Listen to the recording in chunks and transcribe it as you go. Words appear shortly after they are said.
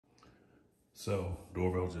So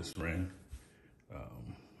doorbell just rang.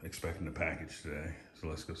 Expecting the package today. So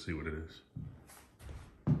let's go see what it is.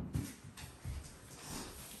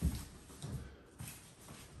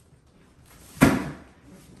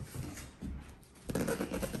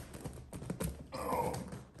 Oh.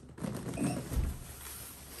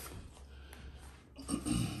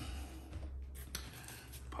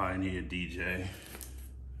 Pioneer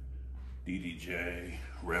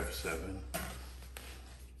DDJ-REV7.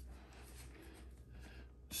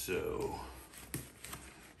 So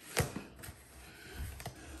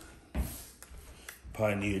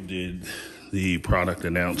Pioneer did the product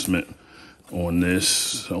announcement on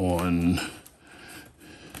this on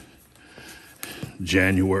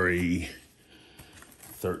January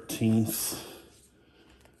 13th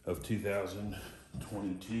of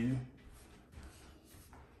 2022.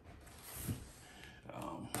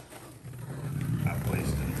 I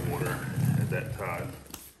placed an order at that time.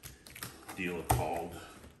 Dealer called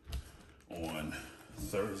on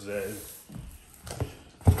Thursday to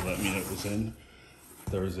let me know it was in.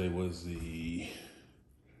 Thursday was the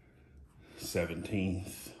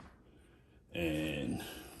 17th, and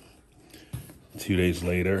 2 days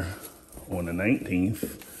later, on the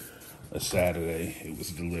 19th, a Saturday, it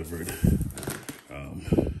was delivered.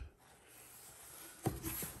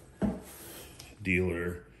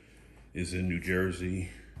 Dealer is in New Jersey,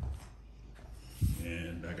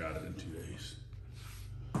 and I got it in 2 days.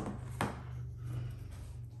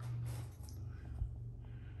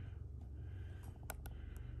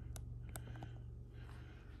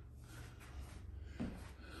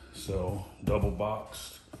 So double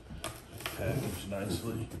boxed, packaged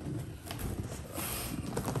nicely.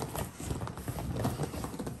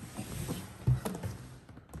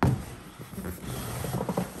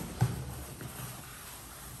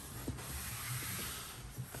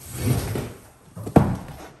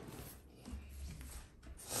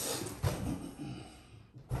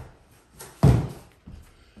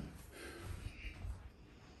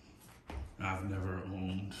 I've never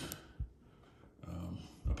owned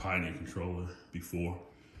a Pioneer controller before.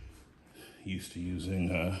 Used to using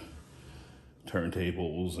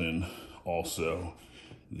turntables and also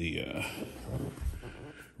the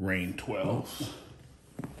Rane 12s.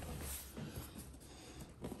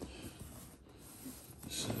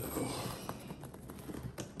 So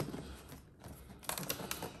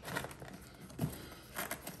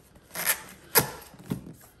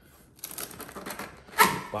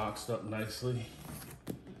boxed up nicely,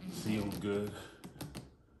 sealed good.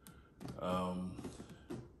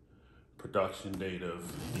 Production date of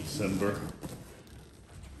December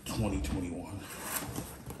 2021.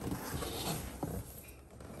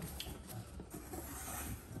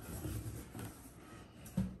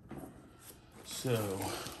 So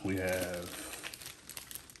we have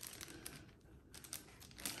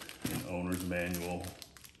an owner's manual,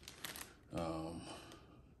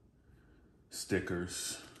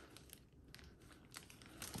 stickers,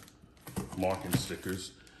 marking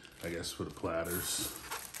stickers, I guess, for the platters.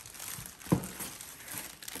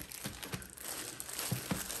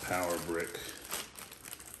 Power brick,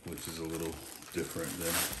 which is a little different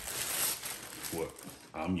than what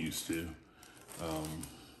I'm used to.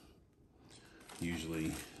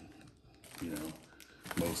 Usually, you know,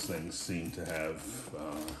 most things seem to have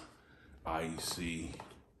IEC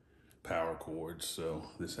power cords, so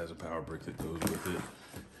this has a power brick that goes with it.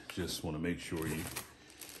 Just want to make sure you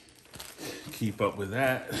keep up with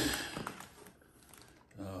that.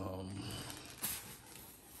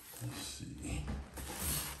 Let's see.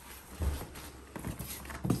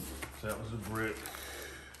 So that was a brick.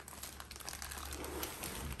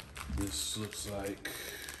 This looks like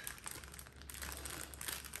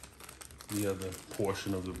the other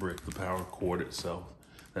portion of the brick, the power cord itself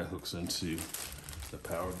that hooks into the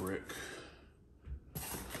power brick.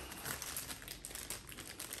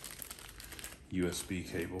 USB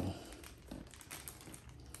cable.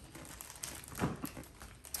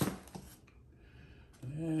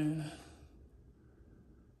 And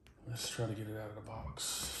let's try to get it out of the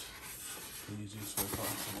box the easiest way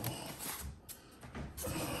possible.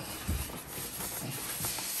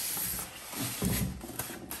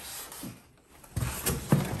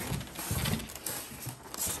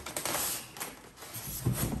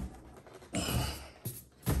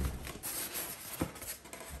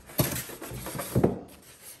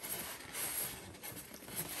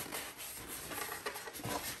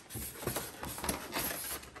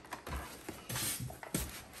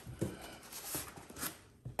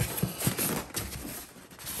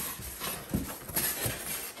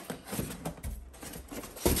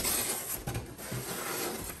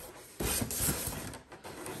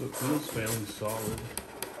 So it feels fairly solid.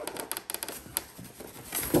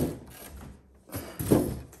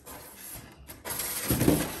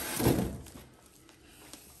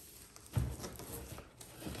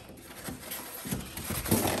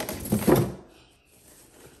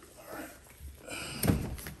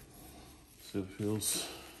 So it feels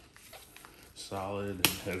solid and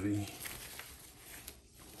heavy.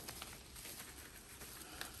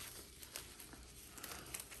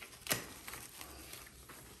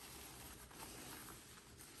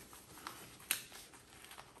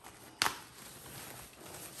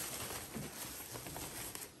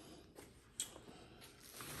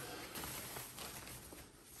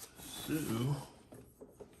 So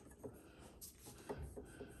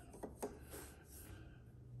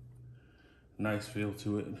nice feel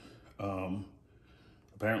to it.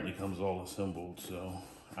 Apparently comes all assembled, so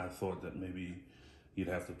I thought that maybe you'd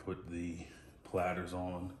have to put the platters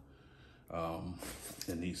on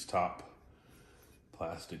in these top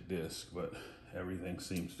plastic discs, but everything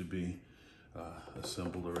seems to be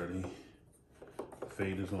assembled already.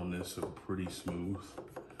 Faders on this are pretty smooth.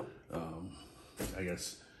 I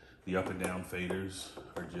guess the up and down faders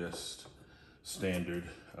are just standard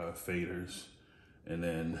faders, and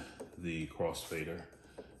then the cross fader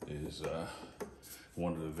is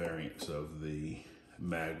one of the variants of the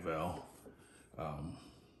Magvel.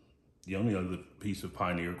 The only other piece of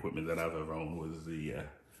Pioneer equipment that I've ever owned was the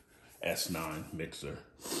S9 mixer.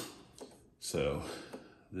 So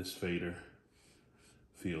this fader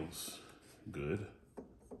feels good.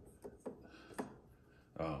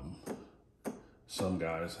 Some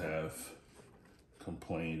guys have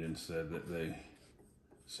complained and said that they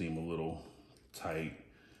seem a little tight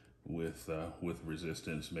with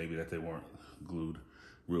resistance. Maybe that they weren't glued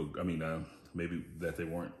real. Maybe that they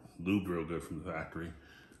weren't lubed real good from the factory.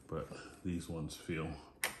 But these ones feel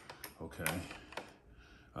okay.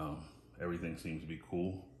 Everything seems to be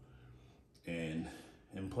cool and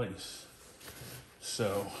in place.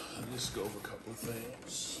 So I'll just go over a couple of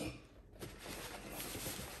things.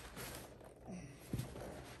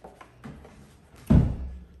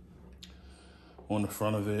 On the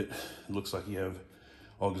front of it, it looks like you have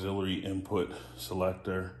auxiliary input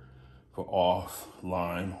selector for off,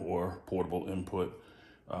 line, or portable input.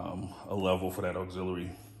 A level for that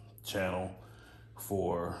auxiliary channel.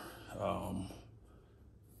 For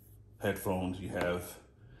headphones, you have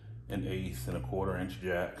an 1/8 and a 1/4 inch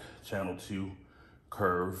jack, channel 2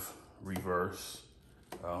 curve, reverse,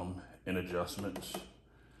 and adjustments,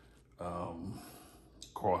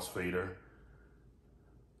 crossfader,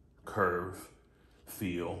 curve,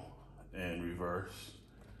 feel, and reverse,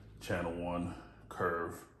 channel 1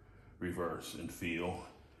 curve, reverse, and feel.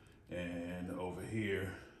 And over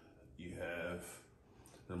here you have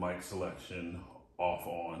the mic selection, off,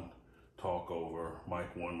 on, talk over,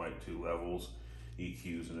 mic 1, mic 2 levels,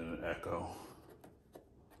 EQs, and then an echo.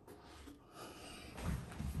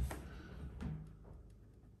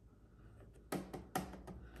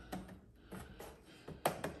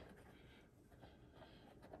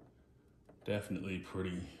 Definitely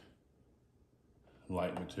pretty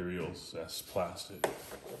light materials. That's plastic.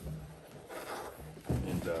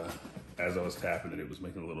 And as I was tapping it, it was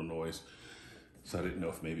making a little noise. So I didn't know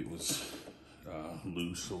if maybe it was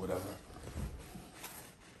loose or whatever.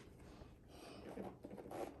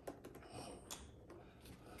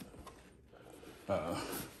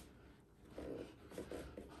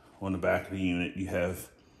 On the back of the unit, you have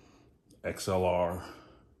XLR,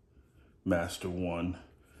 Master 1,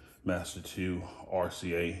 Master 2,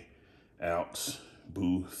 RCA outs,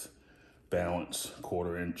 booth, balance,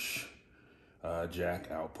 1/4 inch jack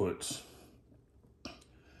outputs,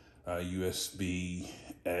 USB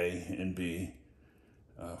A and B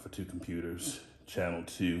for 2 computers, channel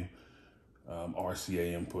 2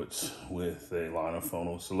 RCA inputs with a line of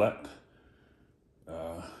phono select,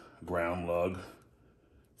 ground lug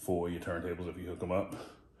for your turntables if you hook them up,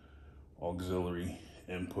 auxiliary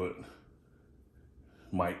input,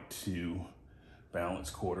 mic 2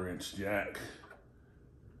 balance 1/4 inch jack,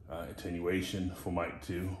 attenuation for mic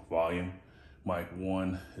 2, volume. Mic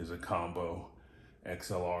 1 is a combo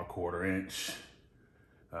XLR 1/4 inch,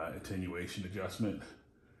 attenuation adjustment,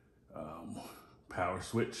 power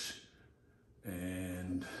switch,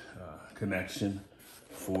 and connection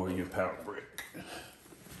for your power brick.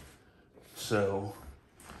 So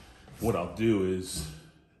what I'll do is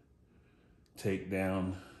take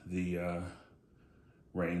down the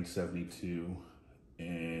Rane 72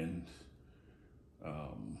 and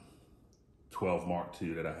 12 Mark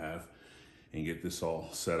II that I have and get this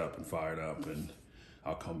all set up and fired up, and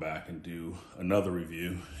I'll come back and do another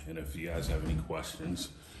review. And if you guys have any questions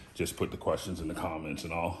just put the questions in the comments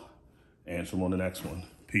and I'll answer them on the next one.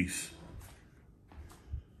 Peace.